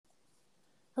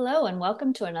Hello, and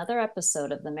welcome to another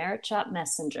episode of the Merit Shop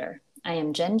Messenger. I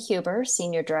am Jen Huber,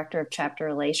 Senior Director of Chapter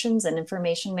Relations and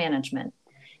Information Management.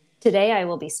 Today, I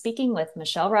will be speaking with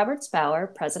Michele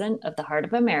Roberts-Bauer, President of the Heart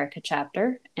of America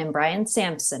Chapter, and Brian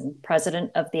Sampson,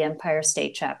 President of the Empire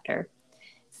State Chapter.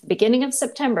 It's the beginning of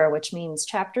September, which means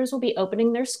chapters will be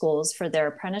opening their schools for their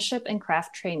apprenticeship and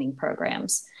craft training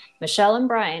programs. Michele and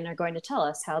Brian are going to tell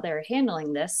us how they're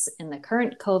handling this in the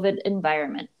current COVID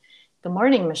environment. Good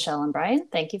morning, Michele and Brian.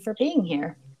 Thank you for being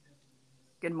here.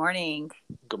 Good morning.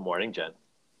 Good morning, Jen.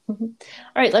 All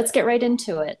right, let's get right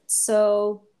into it.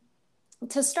 So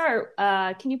to start,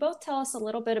 can you both tell us a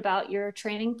little bit about your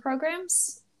training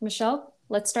programs? Michele,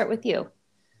 let's start with you.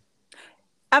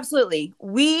 Absolutely.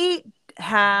 We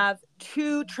have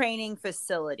two training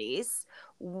facilities.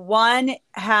 One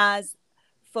has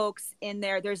folks in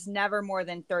there. There's never more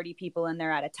than 30 people in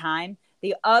there at a time.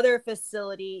 The other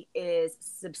facility is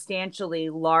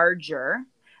substantially larger,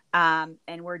 and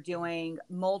we're doing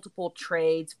multiple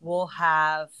trades. We'll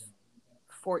have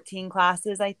 14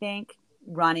 classes, I think,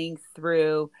 running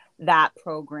through that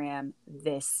program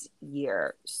this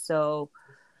year. So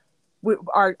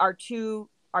our two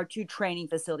training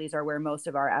facilities are where most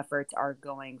of our efforts are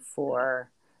going for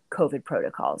COVID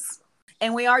protocols.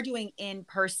 And we are doing in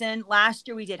person. Last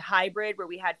year we did hybrid, where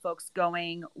we had folks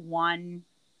going one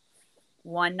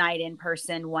night in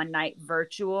person, one night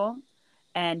virtual.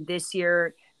 And this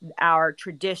year, our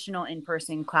traditional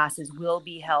in-person classes will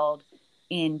be held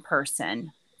in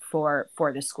person for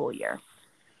the school year.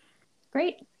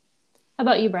 Great. How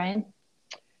about you, Brian?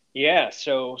 Yeah,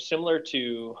 so similar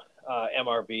to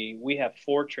MRB, we have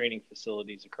 4 training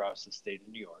facilities across the state of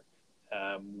New York.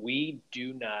 We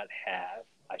do not have,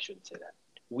 I shouldn't say that.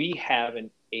 We have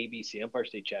an ABC, Empire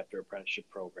State Chapter apprenticeship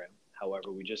program.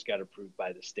 However, we just got approved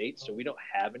by the state, so we don't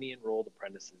have any enrolled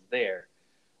apprentices there.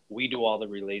 We do all the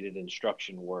related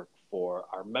instruction work for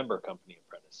our member company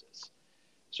apprentices.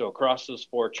 So across those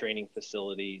 4 training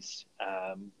facilities,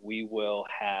 we will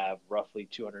have roughly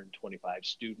 225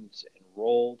 students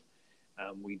enrolled.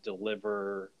 We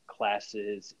deliver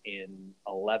classes in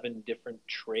 11 different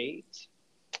trades,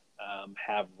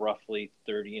 have roughly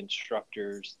 30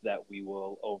 instructors that we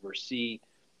will oversee.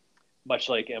 Much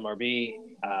like MRB,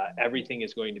 everything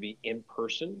is going to be in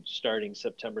person starting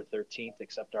September 13th,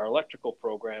 except our electrical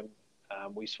program.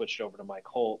 We switched over to Mike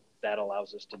Holt. That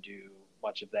allows us to do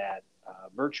much of that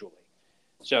virtually.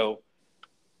 So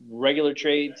regular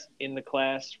trades in the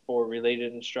class for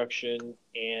related instruction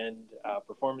and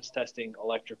performance testing,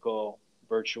 electrical,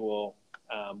 virtual,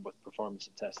 with performance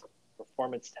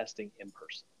testing in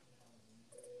person.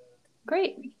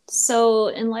 Great. So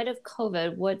in light of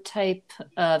COVID, what type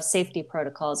of safety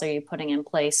protocols are you putting in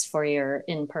place for your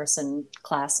in-person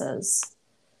classes?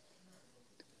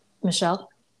 Michele?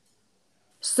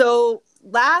 So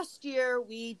last year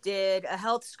we did a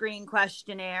health screen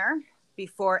questionnaire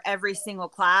before every single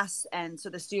class. And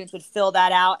so the students would fill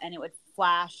that out and it would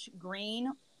flash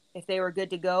green if they were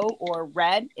good to go or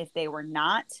red if they were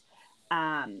not.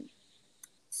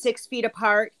 6 feet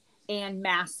apart and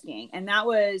masking. And that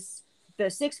was the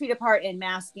 6 feet apart and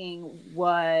masking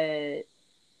was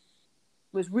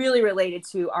really related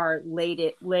to our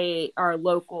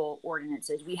local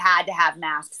ordinances. We had to have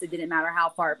masks. It didn't matter how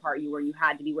far apart you were. You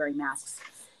had to be wearing masks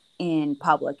in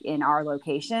public in our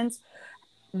locations.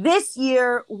 This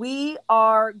year, we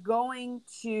are going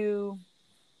to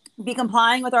be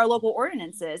complying with our local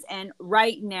ordinances. And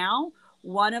right now,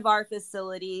 one of our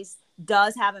facilities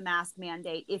does have a mask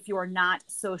mandate if you're not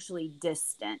socially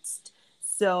distanced.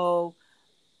 So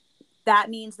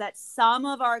that means that some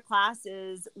of our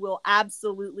classes will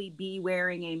absolutely be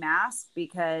wearing a mask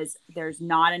because there's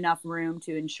not enough room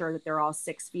to ensure that they're all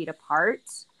 6 feet apart.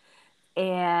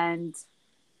 And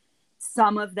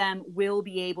some of them will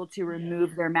be able to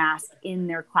remove their mask in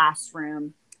their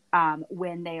classroom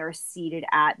when they are seated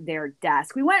at their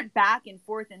desk. We went back and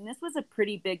forth, and this was a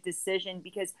pretty big decision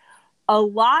because a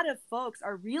lot of folks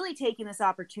are really taking this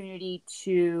opportunity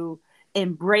to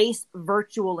embrace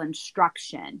virtual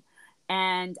instruction.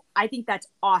 And I think that's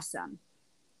awesome.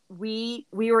 We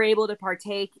were able to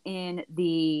partake in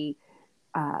the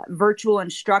virtual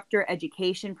instructor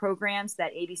education programs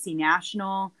that ABC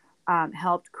National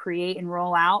helped create and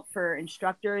roll out for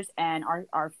instructors. And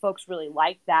our folks really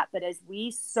liked that. But as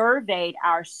we surveyed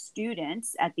our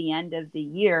students at the end of the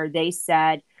year, they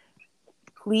said,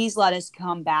 please let us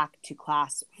come back to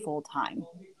class full time.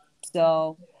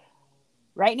 So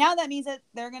Right now, that means that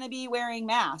they're going to be wearing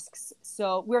masks.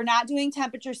 So we're not doing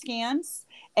temperature scans,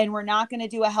 and we're not going to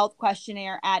do a health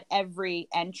questionnaire at every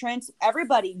entrance.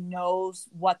 Everybody knows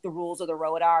what the rules of the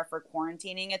road are for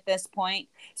quarantining at this point.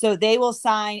 So they will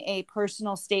sign a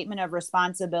personal statement of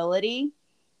responsibility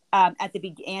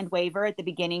and waiver at the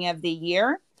beginning of the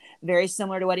year, very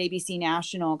similar to what ABC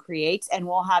National creates. And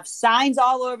we'll have signs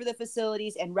all over the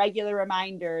facilities and regular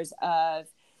reminders of,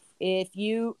 if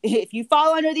you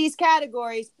fall under these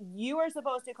categories, you are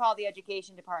supposed to call the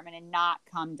education department and not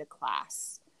come to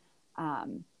class.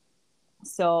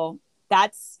 So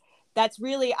that's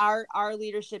really our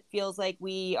leadership feels like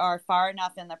we are far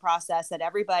enough in the process that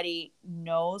everybody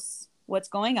knows what's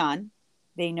going on.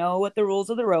 They know what the rules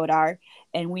of the road are,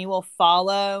 and we will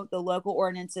follow the local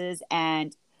ordinances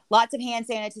and lots of hand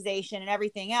sanitization and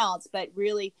everything else, but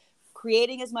really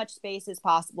creating as much space as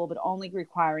possible, but only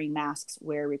requiring masks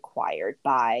where required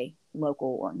by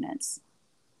local ordinance.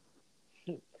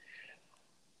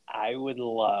 I would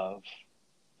love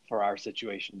for our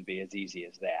situation to be as easy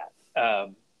as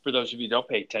that. For those of you who don't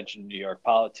pay attention to New York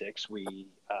politics, we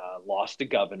lost a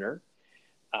governor.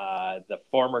 The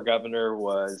former governor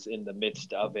was in the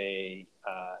midst of a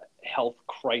health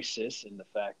crisis in the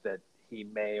fact that he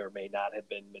may or may not have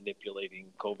been manipulating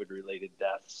COVID-related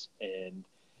deaths. And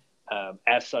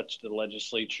as such, the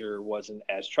legislature wasn't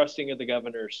as trusting of the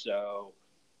governor. So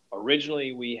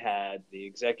originally we had the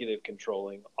executive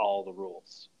controlling all the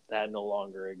rules. That no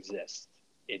longer exists.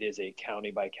 It is a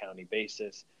county by county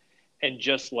basis. And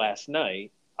just last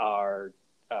night, our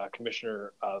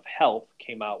Commissioner of Health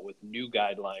came out with new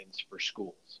guidelines for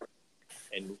schools.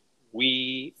 And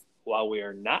we, while we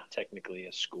are not technically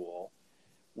a school,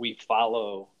 we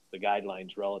follow the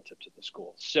guidelines relative to the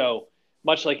school. So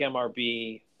much like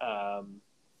MRB,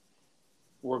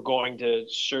 we're going to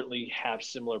certainly have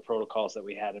similar protocols that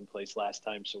we had in place last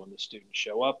time. So when the students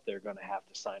show up, they're going to have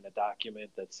to sign a document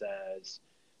that says,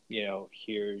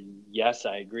 here, yes,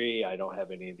 I agree. I don't have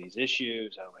any of these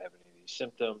issues. I don't have any of these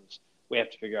symptoms. We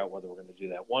have to figure out whether we're going to do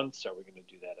that once. Are we going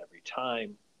to do that every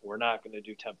time? We're not going to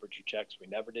do temperature checks. We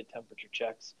never did temperature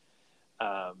checks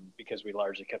because we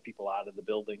largely kept people out of the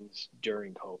buildings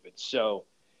during COVID. So,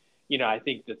 I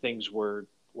think the things we're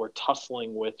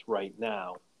tussling with right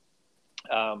now,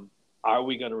 are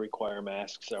we going to require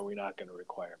masks? Are we not going to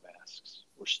require masks?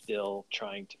 We're still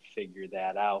trying to figure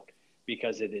that out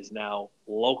because it is now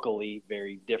locally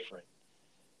very different.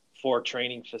 4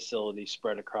 training facilities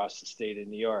spread across the state of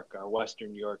New York. Our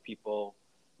Western New York people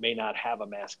may not have a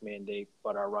mask mandate,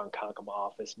 but our Ronkonkoma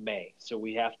office may. So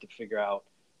we have to figure out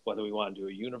whether we want to do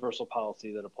a universal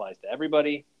policy that applies to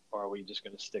everybody, or are we just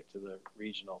going to stick to the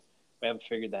regional? We haven't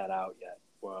figured that out yet.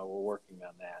 Well, we're working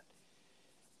on that.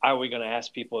 Are we going to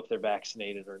ask people if they're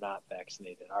vaccinated or not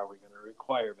vaccinated? Are we going to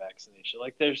require vaccination?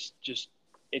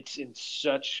 It's in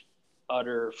such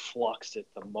utter flux at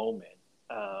the moment.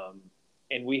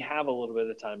 And we have a little bit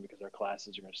of time because our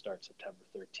classes are going to start September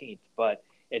 13th. But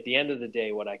at the end of the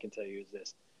day, what I can tell you is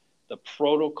this: the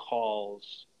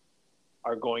protocols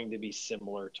are going to be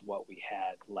similar to what we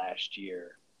had last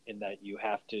year, in that you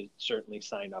have to certainly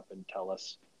sign up and tell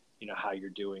us, how you're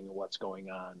doing and what's going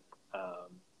on,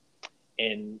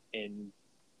 and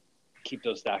keep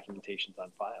those documentations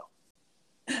on file.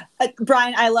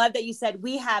 Brian, I love that you said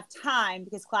we have time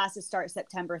because classes start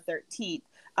September 13th.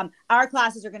 Our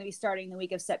classes are going to be starting the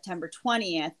week of September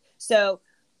 20th. So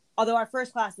although our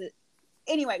first class is,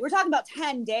 anyway, we're talking about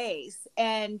 10 days.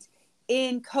 And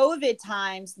in COVID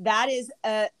times, that is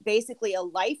basically a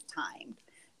lifetime.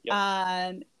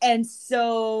 Yep. And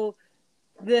so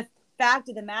the fact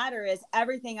of the matter is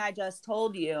everything I just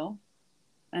told you,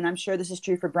 and I'm sure this is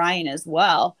true for Brian as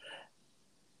well,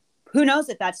 who knows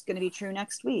if that's going to be true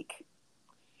next week?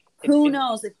 Who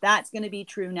knows if that's going to be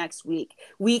true next week?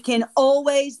 We can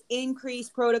always increase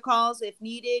protocols if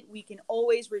needed. We can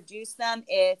always reduce them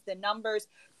if the numbers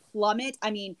plummet.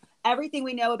 I mean, everything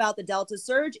we know about the Delta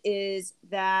surge is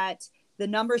that the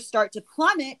numbers start to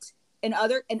plummet. In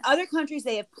other countries,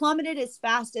 they have plummeted as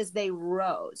fast as they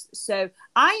rose. So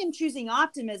I am choosing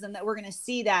optimism that we're going to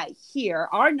see that here.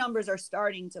 Our numbers are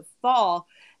starting to fall.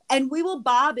 And we will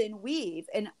bob and weave.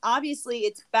 And obviously,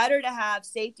 it's better to have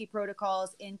safety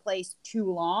protocols in place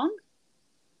too long.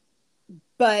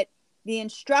 But the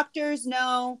instructors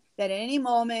know that at any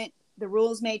moment, the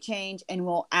rules may change and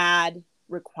we'll add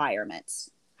requirements.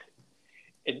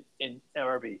 And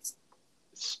MRB,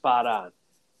 spot on.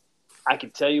 I can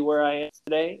tell you where I am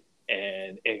today,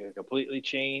 and it can completely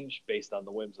change based on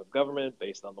the whims of government,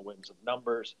 based on the whims of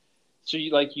numbers. So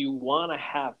you want to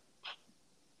have,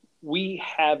 we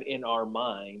have in our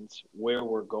minds where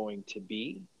we're going to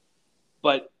be,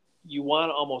 but you want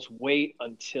to almost wait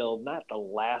until not the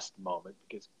last moment,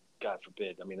 because God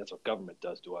forbid, I mean, that's what government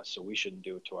does to us. So we shouldn't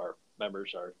do it to our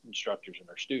members, our instructors, and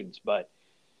our students, but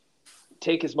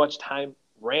take as much time,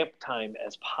 ramp time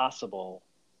as possible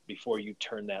before you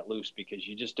turn that loose, because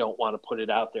you just don't want to put it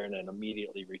out there and then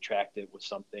immediately retract it with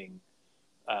something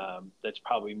that's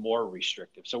probably more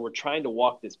restrictive. So we're trying to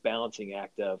walk this balancing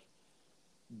act of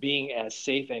being as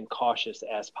safe and cautious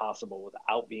as possible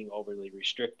without being overly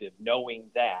restrictive, knowing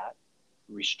that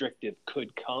restrictive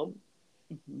could come,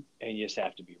 and you just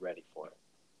have to be ready for it.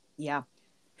 Yeah.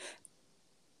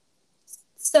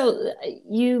 So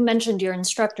you mentioned your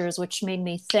instructors, which made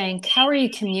me think, how are you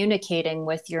communicating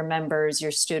with your members,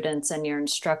 your students, and your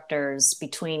instructors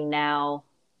between now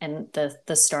and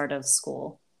the start of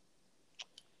school?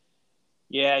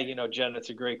 Yeah, Jen, it's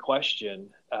a great question.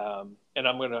 And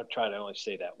I'm going to try to only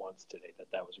say that once today,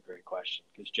 that was a great question,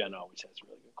 because Jen always has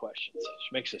really good questions.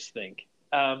 She makes us think.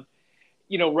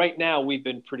 Right now we've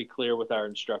been pretty clear with our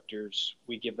instructors.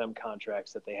 We give them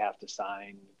contracts that they have to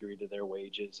sign, agree to their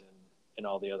wages and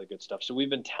all the other good stuff. So we've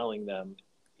been telling them,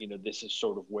 this is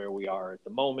sort of where we are at the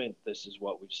moment. This is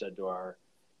what we've said to our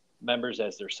members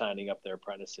as they're signing up their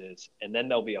apprentices. And then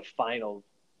there'll be a final,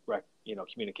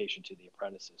 communication to the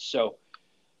apprentices. So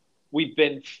we've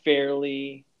been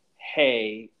fairly,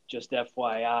 hey, just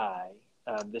FYI,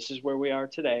 this is where we are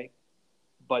today,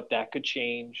 but that could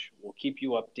change. We'll keep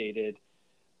you updated.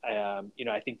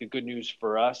 I think the good news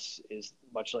for us is,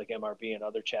 much like MRB and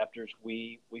other chapters,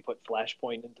 we put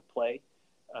Flashpoint into play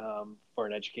for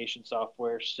an education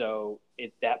software. So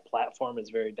that platform is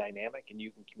very dynamic, and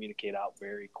you can communicate out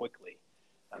very quickly.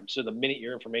 So the minute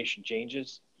your information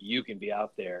changes, you can be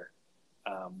out there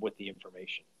with the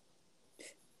information.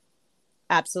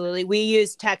 Absolutely. We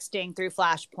use texting through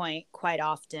Flashpoint quite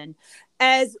often.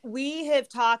 As we have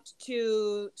talked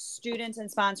to students and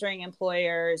sponsoring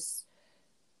employers,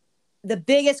 the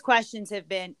biggest questions have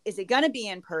been, is it going to be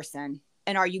in person?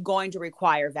 And are you going to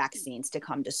require vaccines to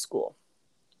come to school?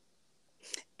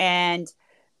 And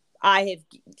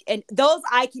those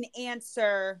I can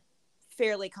answer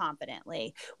fairly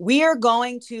confidently. We are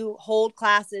going to hold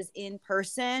classes in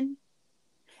person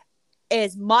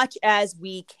as much as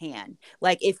we can.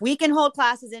 Like, if we can hold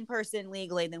classes in person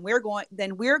legally, then we're going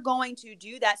to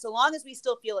do that, so long as we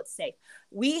still feel it's safe.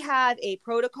 We have a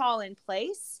protocol in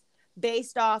place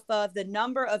based off of the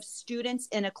number of students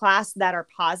in a class that are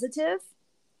positive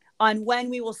on when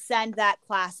we will send that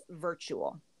class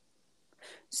virtual.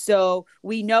 So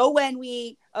we know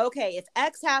if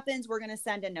X happens, we're going to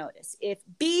send a notice. If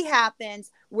B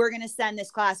happens, we're going to send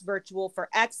this class virtual for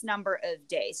X number of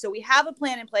days. So we have a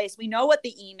plan in place. We know what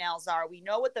the emails are. We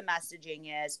know what the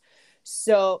messaging is.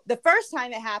 So the first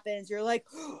time it happens, you're like,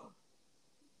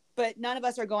 but none of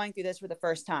us are going through this for the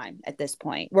first time at this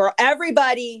point, where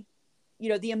everybody,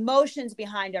 the emotions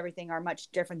behind everything are much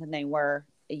different than they were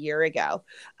a year ago.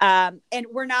 And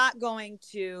we're not going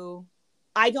to,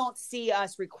 I don't see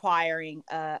us requiring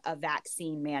a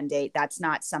vaccine mandate. That's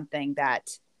not something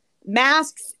that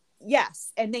masks,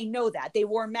 yes. And they know that. They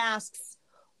wore masks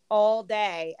all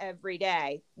day, every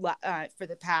day for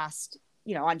the past,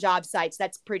 on job sites.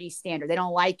 That's pretty standard. They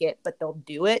don't like it, but they'll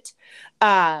do it.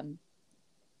 And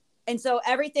so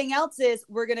everything else is,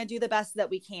 we're going to do the best that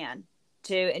we can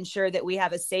to ensure that we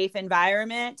have a safe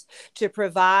environment to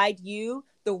provide you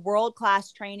the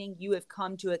world-class training you have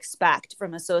come to expect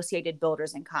from Associated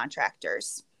Builders and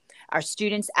Contractors. Our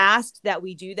students asked that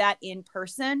we do that in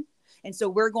person, and so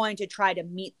we're going to try to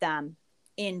meet them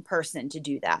in person to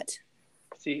do that.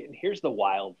 See, and here's the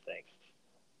wild thing.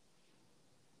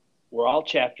 We're all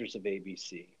chapters of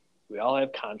ABC. We all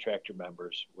have contractor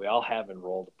members. We all have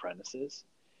enrolled apprentices,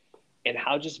 and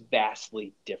how just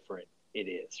vastly different it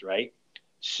is, right?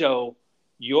 So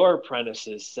your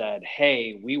apprentices said,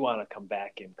 hey, we want to come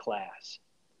back in class.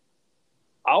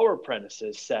 Our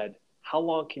apprentices said, how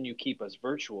long can you keep us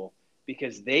virtual?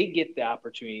 Because they get the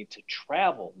opportunity to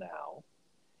travel now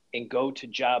and go to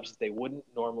jobs they wouldn't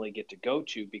normally get to go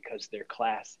to because their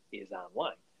class is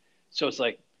online. So it's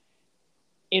like,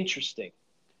 interesting.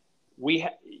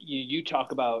 You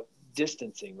talk about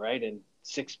distancing, right? And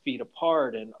 6 feet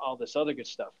apart and all this other good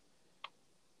stuff.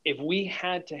 If we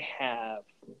had to have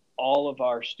all of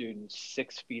our students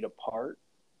 6 feet apart,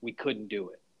 we couldn't do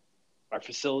it. Our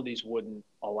facilities wouldn't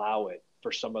allow it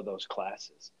for some of those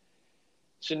classes.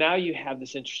 So now you have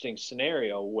this interesting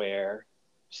scenario where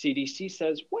CDC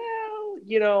says,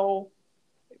 well,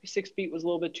 maybe 6 feet was a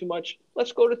little bit too much.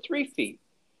 Let's go to 3 feet.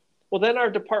 Well, then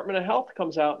our Department of Health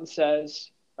comes out and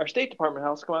says, our State Department of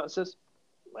Health comes out and says,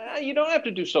 well, you don't have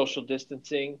to do social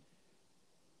distancing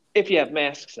if you have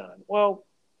masks on. Well,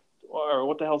 or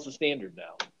what the hell's the standard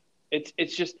now?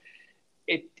 It's just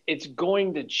it's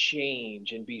going to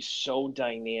change and be so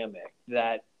dynamic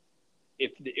that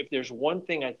if there's one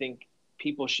thing I think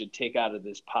people should take out of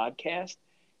this podcast,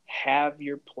 have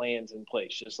your plans in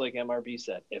place. Just like MRB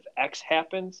said, if X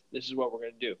happens, this is what we're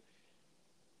going to do.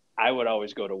 I would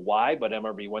always go to Y, but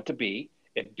MRB went to B.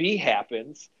 If B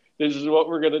happens, this is what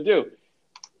we're going to do.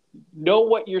 Know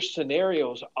what your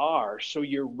scenarios are so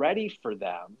you're ready for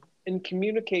them and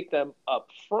communicate them up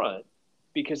front,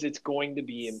 because it's going to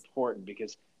be important,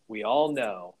 because we all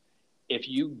know if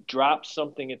you drop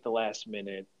something at the last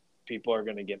minute, people are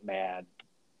going to get mad.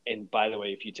 And by the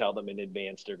way, if you tell them in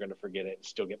advance, they're going to forget it and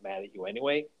still get mad at you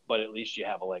anyway, but at least you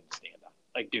have a leg to stand on.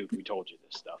 Like, dude, we told you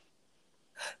this stuff.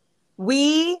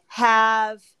 We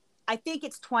have, I think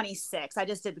it's 26. I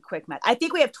just did the quick math. I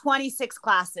think we have 26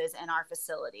 classes in our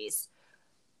facilities.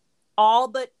 All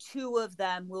but 2 of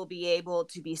them will be able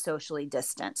to be socially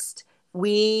distanced.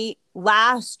 We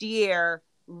last year,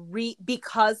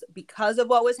 because of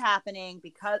what was happening,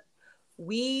 because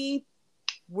we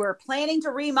were planning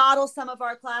to remodel some of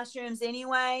our classrooms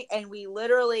anyway, and we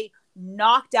literally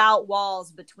knocked out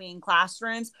walls between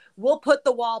classrooms. We'll put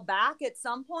the wall back at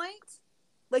some point.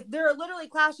 Like, there are literally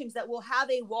classrooms that will have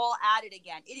a wall added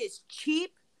again. It is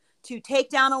cheap to take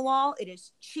down a wall. It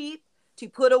is cheap to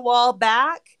put a wall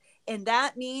back. And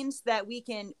that means that we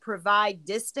can provide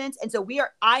distance. And so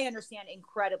I understand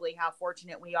incredibly how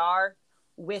fortunate we are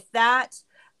with that.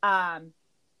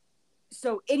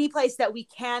 So any place that we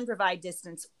can provide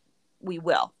distance, we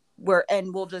will.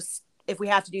 We'll just, if we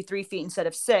have to do 3 feet instead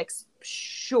of 6,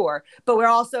 sure. But we're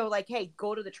also like, hey,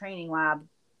 go to the training lab,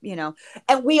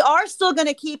 and we are still going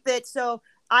to keep it. So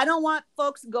I don't want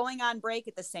folks going on break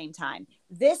at the same time.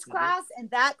 This class and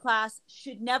that class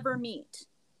should never meet.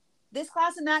 This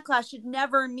class and that class should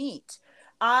never meet.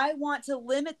 I want to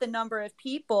limit the number of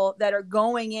people that are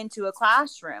going into a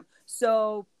classroom.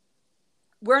 So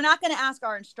we're not going to ask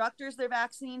our instructors their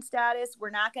vaccine status. We're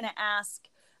not going to ask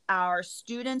our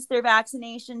students their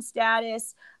vaccination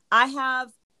status.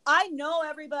 I know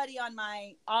everybody on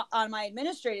my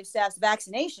administrative staff's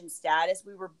vaccination status.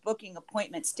 We were booking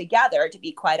appointments together, to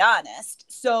be quite honest.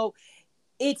 So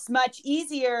it's much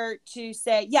easier to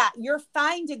say, yeah, you're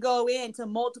fine to go into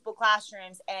multiple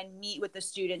classrooms and meet with the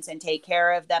students and take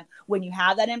care of them when you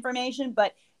have that information.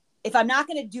 But if I'm not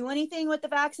going to do anything with the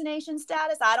vaccination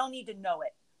status, I don't need to know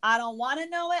it. I don't want to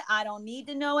know it. I don't need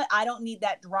to know it. I don't need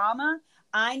that drama.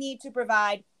 I need to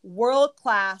provide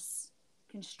world-class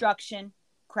construction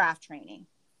craft training.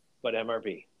 But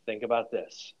MRB, think about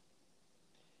this.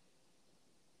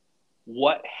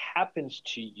 What happens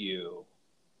to you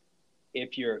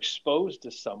if you're exposed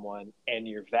to someone and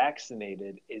you're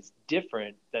vaccinated is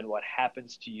different than what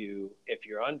happens to you if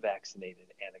you're unvaccinated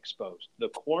and exposed. The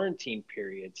quarantine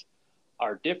periods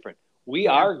are different. We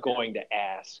are going to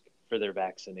ask for their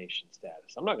vaccination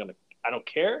status. I don't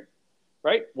care,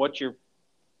 right? What your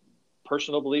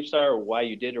personal beliefs are, or why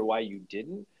you did or why you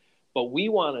didn't. But we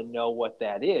want to know what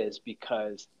that is,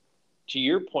 because to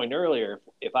your point earlier,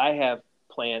 if I have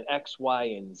plan X, Y,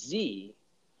 and Z,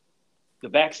 the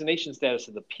vaccination status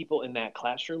of the people in that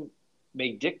classroom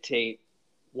may dictate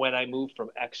when I move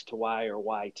from X to Y or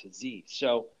Y to Z.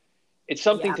 So it's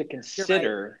something to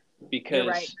consider,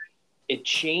 because it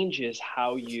changes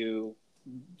how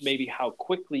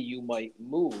quickly you might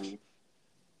move,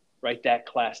 right, that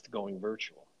class to going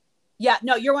virtual. Yeah,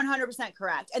 no, you're 100%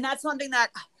 correct. And that's something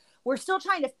that we're still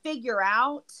trying to figure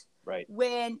out. Right.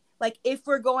 If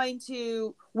we're going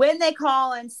to, when they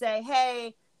call and say,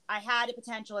 hey, I had a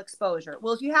potential exposure.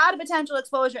 Well, if you had a potential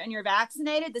exposure and you're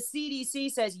vaccinated, the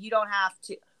CDC says you don't have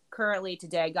to, currently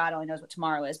today, God only knows what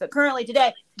tomorrow is, but currently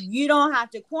today, you don't have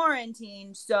to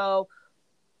quarantine. So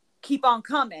keep on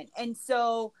coming. And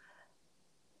so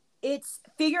it's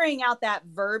figuring out that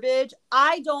verbiage.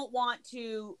 I don't want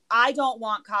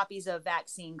copies of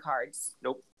vaccine cards.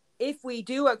 Nope. If we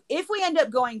end up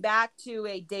going back to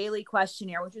a daily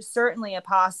questionnaire, which is certainly a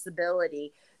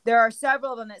possibility, there are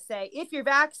several of them that say, if you're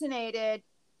vaccinated,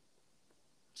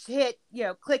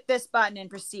 click this button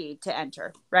and proceed to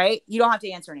enter, right? You don't have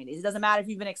to answer any of these. It doesn't matter if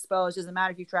you've been exposed. It doesn't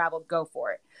matter if you've traveled, go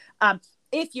for it.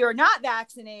 If you're not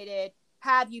vaccinated,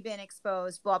 have you been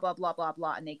exposed, blah, blah, blah, blah,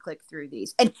 blah. And they click through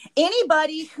these. And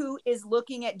anybody who is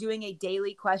looking at doing a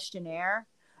daily questionnaire,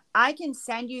 I can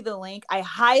send you the link. I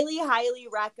highly, highly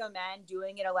recommend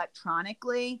doing it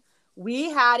electronically.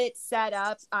 We had it set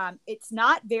up. It's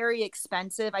not very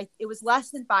expensive. It was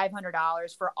less than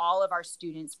 $500 for all of our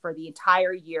students for the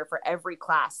entire year, for every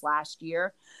class last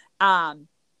year.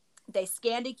 They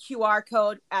scanned a QR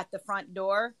code at the front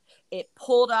door. It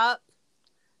pulled up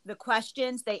the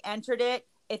questions. They entered it.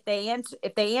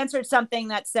 if they answered something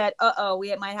that said,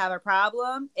 we might have a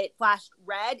problem, it flashed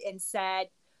red and said,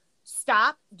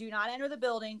 stop, do not enter the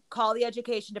building, call the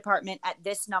education department at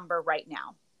this number right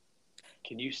now.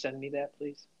 Can you send me that,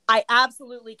 please? I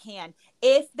absolutely can.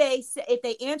 If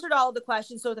they answered all of the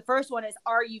questions, so the first one is,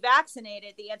 are you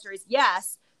vaccinated? The answer is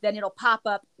yes. Then it'll pop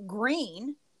up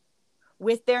green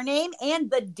with their name and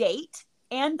the date.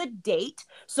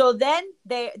 So then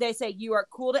they say you are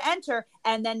cool to enter,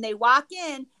 and then they walk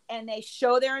in and they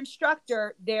show their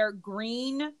instructor their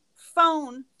green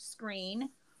phone screen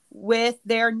with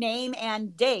their name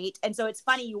and date. And so it's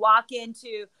funny, you walk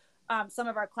into some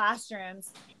of our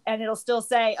classrooms and it'll still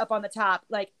say up on the top,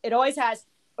 like it always has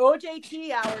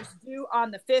OJT hours due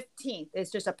on the 15th. It's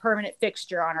just a permanent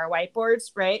fixture on our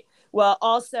whiteboards, right? Well,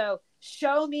 also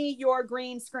show me your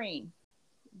green screen.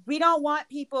 We don't want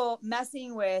people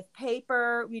messing with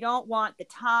paper. We don't want the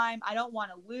time. I don't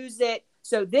want to lose it.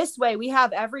 So this way we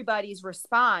have everybody's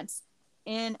response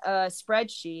in a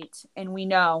spreadsheet, and we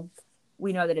know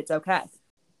that it's okay.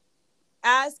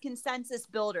 As consensus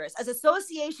builders, as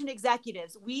association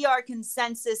executives, we are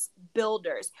consensus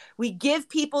builders. We give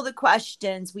people the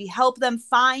questions. We help them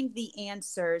find the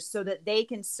answers so that they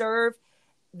can serve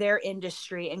their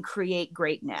industry and create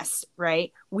greatness,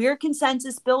 right? We're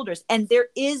consensus builders, and there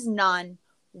is none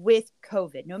with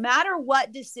COVID. No matter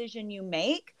what decision you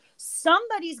make,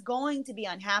 somebody's going to be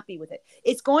unhappy with it.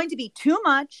 It's going to be too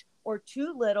much or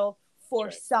too little for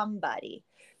somebody.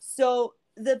 So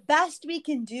the best we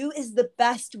can do is the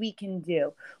best we can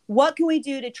do. What can we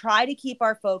do to try to keep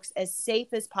our folks as safe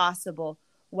as possible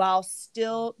while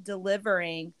still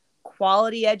delivering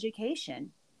quality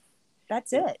education?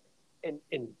 That's it.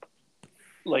 And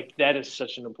like, that is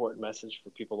such an important message for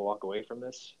people to walk away from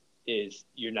this, is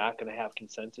you're not going to have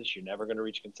consensus. You're never going to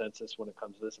reach consensus when it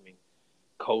comes to this. I mean,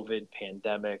 COVID,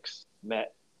 pandemics,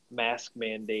 mask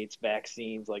mandates,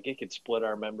 vaccines, like it could split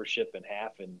our membership in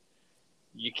half, and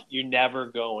you're never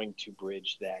going to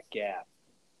bridge that gap.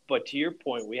 But to your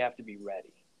point, we have to be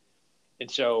ready.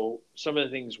 And so some of the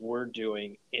things we're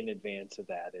doing in advance of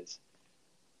that is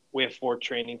we have 4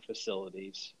 training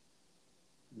facilities.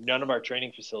 None of our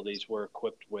training facilities were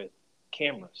equipped with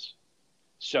cameras.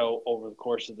 So over the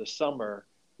course of the summer,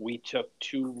 we took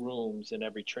 2 rooms in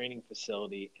every training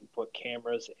facility and put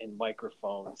cameras and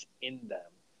microphones in them,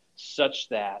 such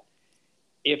that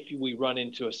if we run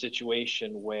into a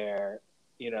situation where,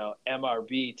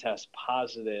 MRB tests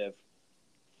positive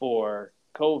for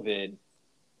COVID,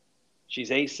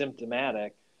 she's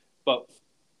asymptomatic, but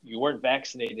you weren't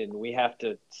vaccinated and we have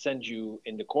to send you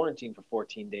into quarantine for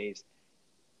 14 days.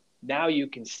 Now you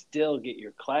can still get your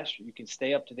classroom. You can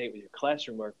stay up to date with your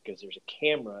classroom work because there's a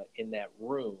camera in that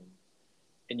room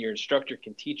and your instructor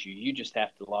can teach you. You just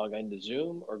have to log into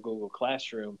Zoom or Google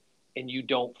Classroom and you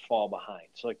don't fall behind.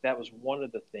 So like that was one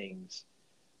of the things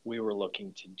we were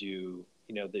looking to do,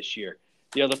 this year.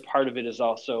 The other part of it is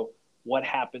also what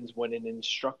happens when an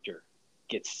instructor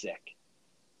gets sick,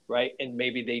 right? And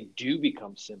maybe they do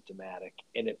become symptomatic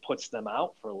and it puts them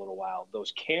out for a little while.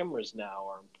 Those cameras now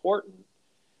are important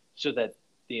so that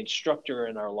the instructor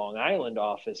in our Long Island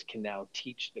office can now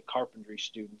teach the carpentry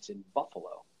students in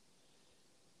Buffalo.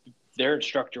 Their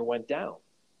instructor went down.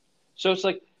 So it's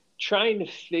like trying to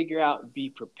figure out and be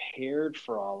prepared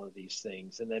for all of these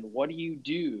things. And then what do you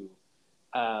do?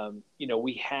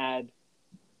 We had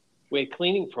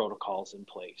cleaning protocols in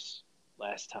place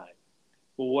last time.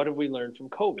 Well, what have we learned from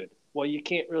COVID? Well, you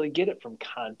can't really get it from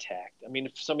contact. I mean,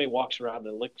 if somebody walks around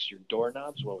and licks your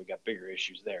doorknobs, well, we got bigger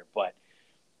issues there. But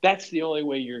that's the only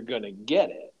way you're going to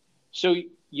get it. So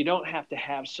you don't have to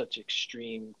have such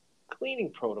extreme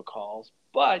cleaning protocols,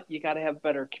 but you got to have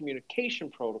better communication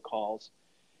protocols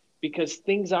because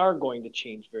things are going to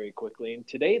change very quickly. And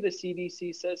today the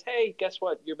CDC says, hey, guess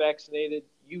what? You're vaccinated.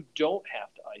 You don't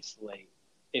have to isolate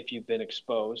if you've been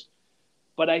exposed.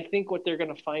 But I think what they're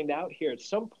going to find out here at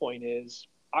some point is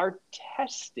our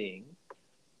testing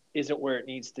isn't where it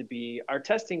needs to be. Our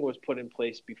testing was put in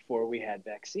place before we had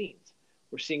vaccines.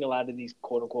 We're seeing a lot of these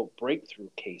quote unquote breakthrough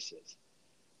cases.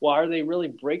 Well, are they really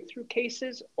breakthrough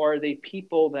cases, or are they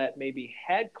people that maybe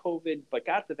had COVID but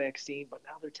got the vaccine, but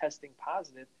now they're testing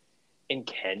positive? And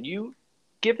can you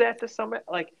give that to somebody?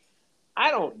 Like,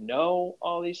 I don't know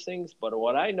all these things, but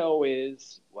what I know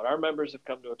is what our members have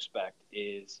come to expect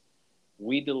is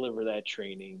we deliver that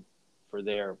training for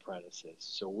their apprentices.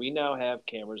 So we now have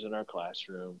cameras in our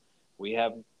classroom. We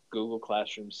have Google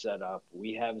Classroom set up.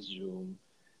 We have Zoom.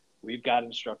 We've got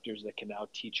instructors that can now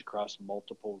teach across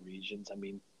multiple regions. I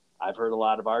mean, I've heard a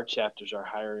lot of our chapters are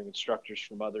hiring instructors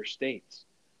from other states.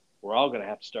 We're all going to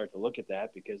have to start to look at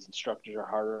that because instructors are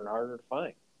harder and harder to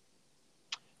find.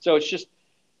 So it's just,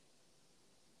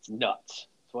 It's nuts.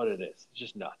 That's what it is. It's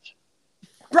just nuts.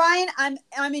 Brian,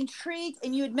 I'm intrigued,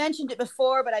 and you had mentioned it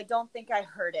before, but I don't think I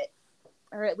heard it,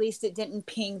 or at least it didn't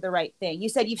ping the right thing. You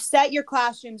said you've set your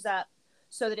classrooms up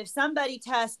so that if somebody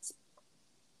tests,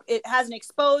 it has an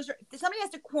exposure, if somebody has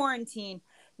to quarantine,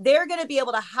 they're going to be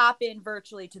able to hop in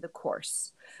virtually to the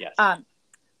course. Yes.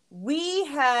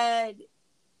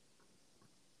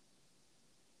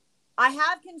 I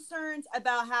have concerns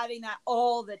about having that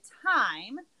all the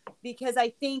time, because I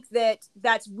think that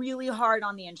that's really hard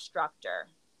on the instructor,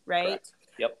 right? Correct.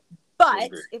 Yep.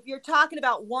 But if you're talking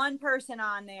about one person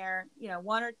on there,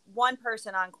 one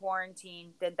person on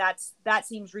quarantine, then that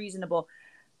seems reasonable.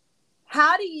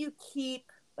 How do you keep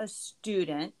a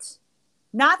student,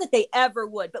 not that they ever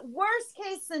would, but worst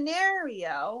case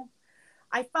scenario,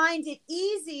 I find it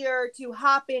easier to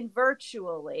hop in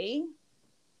virtually.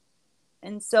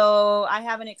 And so I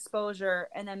have an exposure,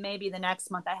 and then maybe the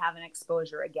next month I have an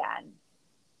exposure again.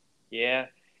 Yeah,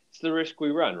 it's the risk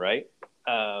we run, right?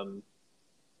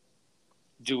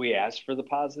 Do we ask for the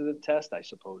positive test? I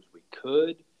suppose we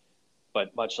could.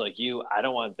 But much like you, I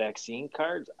don't want vaccine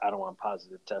cards. I don't want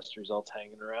positive test results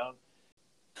hanging around.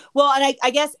 Well, and I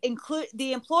guess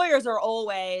the employers are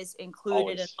always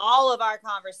included in all of our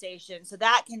conversations. So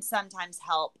that can sometimes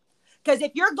help. Because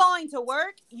if you're going to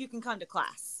work, you can come to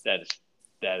class.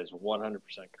 That is 100%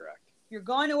 correct. You're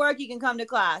going to work, you can come to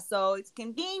class. So it's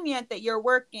convenient that you're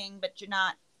working, but you're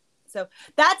not. So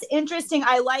that's interesting.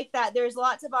 I like that. There's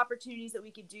lots of opportunities that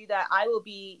we could do that. I will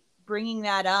be bringing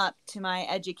that up to my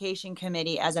education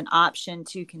committee as an option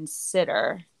to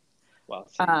consider. Well,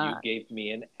 so you gave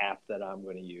me an app that I'm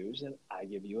going to use, and I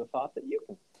give you a thought that you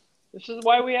can. This is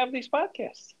why we have these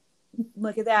podcasts.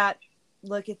 Look at that.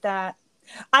 Look at that.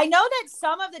 I know that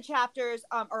some of the chapters,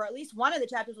 or at least one of the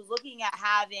chapters, was looking at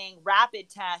having rapid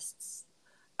tests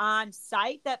on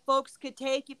site that folks could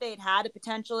take if they'd had a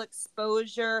potential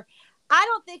exposure. I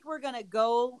don't think we're going to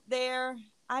go there.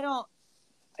 I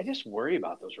just worry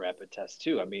about those rapid tests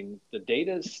too. I mean, the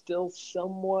data is still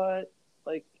somewhat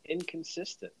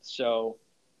inconsistent. So,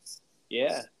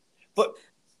 yeah. But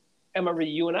Emma,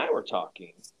 you and I were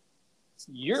talking.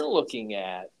 You're looking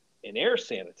at an air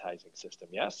sanitizing system,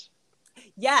 yes?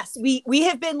 Yes, we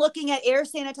have been looking at air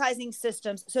sanitizing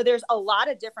systems. So there's a lot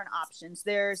of different options.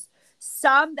 There's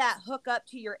some that hook up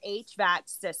to your HVAC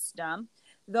system.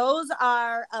 Those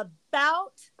are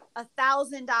about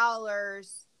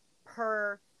 $1,000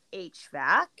 per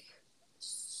HVAC.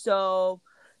 So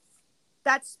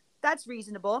that's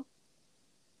reasonable.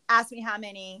 Ask me how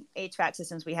many HVAC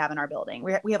systems we have in our building.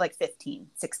 We have like 15,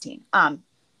 16.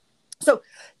 So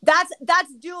that's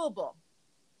doable.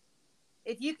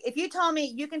 If you tell me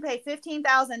you can pay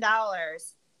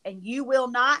 $15,000 and you will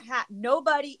not have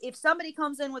if somebody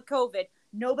comes in with COVID,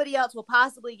 nobody else will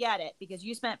possibly get it because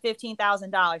you spent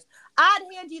 $15,000. I'd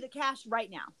hand you the cash right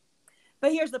now.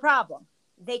 But here's the problem.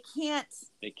 They can't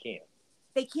say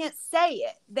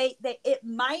it. It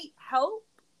might help.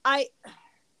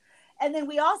 And then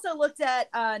we also looked at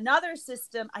another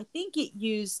system. I think it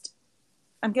used,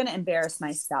 I'm going to embarrass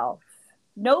myself.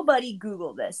 Nobody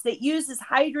Googled this. It uses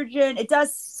hydrogen. It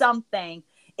does something.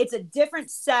 It's a different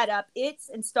setup. It's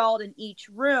installed in each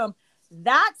room.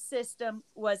 That system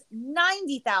was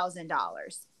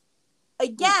 $90,000.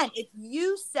 Again, if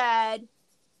you said,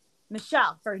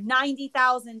 Michele, for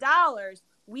 $90,000,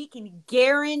 we can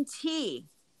guarantee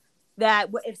that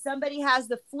if somebody has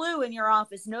the flu in your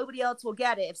office, nobody else will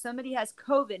get it. If somebody has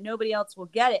COVID, nobody else will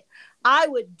get it. I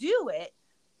would do it,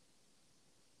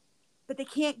 but they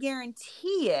can't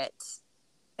guarantee it.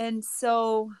 And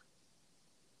so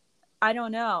I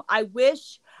don't know. I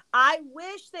wish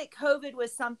that COVID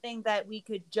was something that we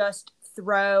could just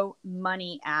throw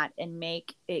money at and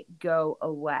make it go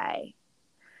away.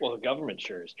 Well, the government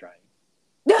sure is trying.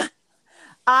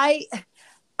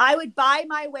 I would buy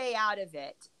my way out of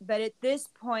it. But at this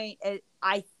point,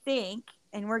 I think,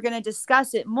 and we're going to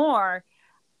discuss it more,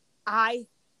 I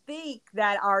think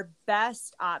that our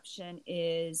best option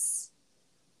is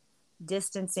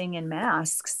distancing and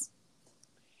masks.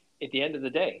 At the end of the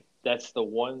day, that's the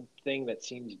one thing that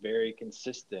seems very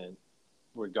consistent,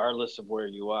 regardless of where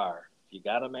you are. If you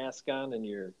got a mask on and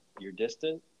you're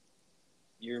distant,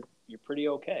 you're pretty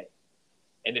okay.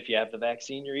 And if you have the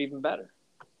vaccine, you're even better.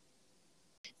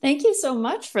 Thank you so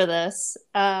much for this.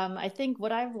 I think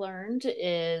what I've learned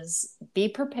is be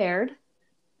prepared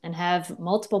and have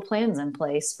multiple plans in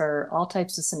place for all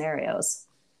types of scenarios.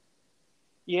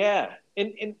 Yeah.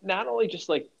 And not only just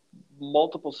like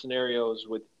multiple scenarios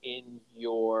within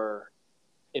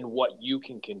what you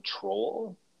can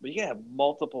control, but you have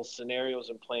multiple scenarios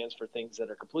and plans for things that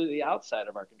are completely outside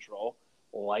of our control,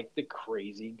 like the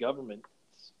crazy government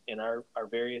in our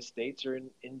various states or in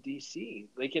DC.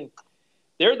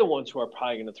 They're the ones who are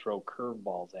probably going to throw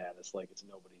curveballs at us like it's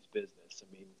nobody's business. I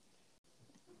mean,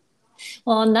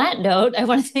 well, on that note, I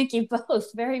want to thank you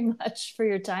both very much for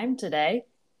your time today.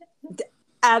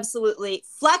 Absolutely.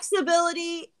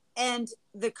 Flexibility and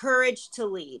the courage to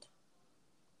lead.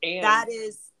 And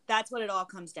that's what it all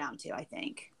comes down to, I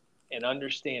think. And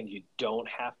understand you don't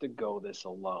have to go this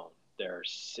alone. There are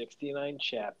 69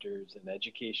 chapters and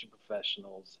education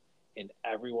professionals in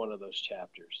every one of those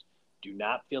chapters. Do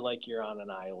not feel like you're on an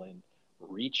island.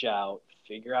 Reach out,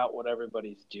 figure out what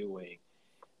everybody's doing.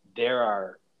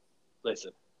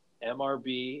 Listen,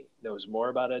 MRB knows more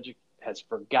about has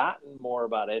forgotten more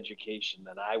about education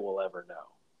than I will ever know.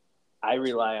 I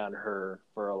rely on her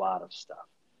for a lot of stuff.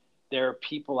 There are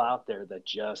people out there that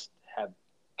just have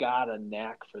got a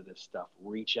knack for this stuff.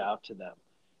 Reach out to them.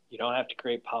 You don't have to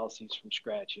create policies from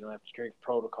scratch. You don't have to create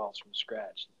protocols from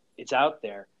scratch. It's out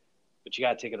there, but you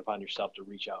got to take it upon yourself to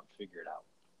reach out and figure it out.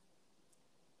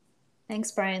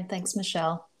 Thanks, Brian. Thanks,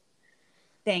 Michele.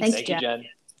 Thanks, Thank you, Jen.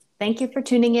 Thank you for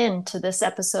tuning in to this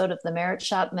episode of the Merit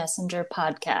Shop Messenger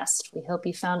podcast. We hope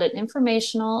you found it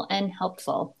informational and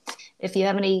helpful. If you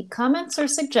have any comments or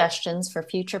suggestions for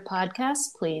future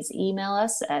podcasts, please email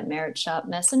us at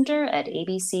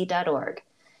meritshopmessenger@abc.org.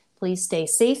 Please stay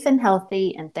safe and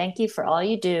healthy, and thank you for all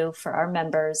you do for our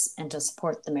members and to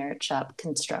support the Merit Shop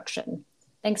construction.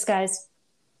 Thanks, guys.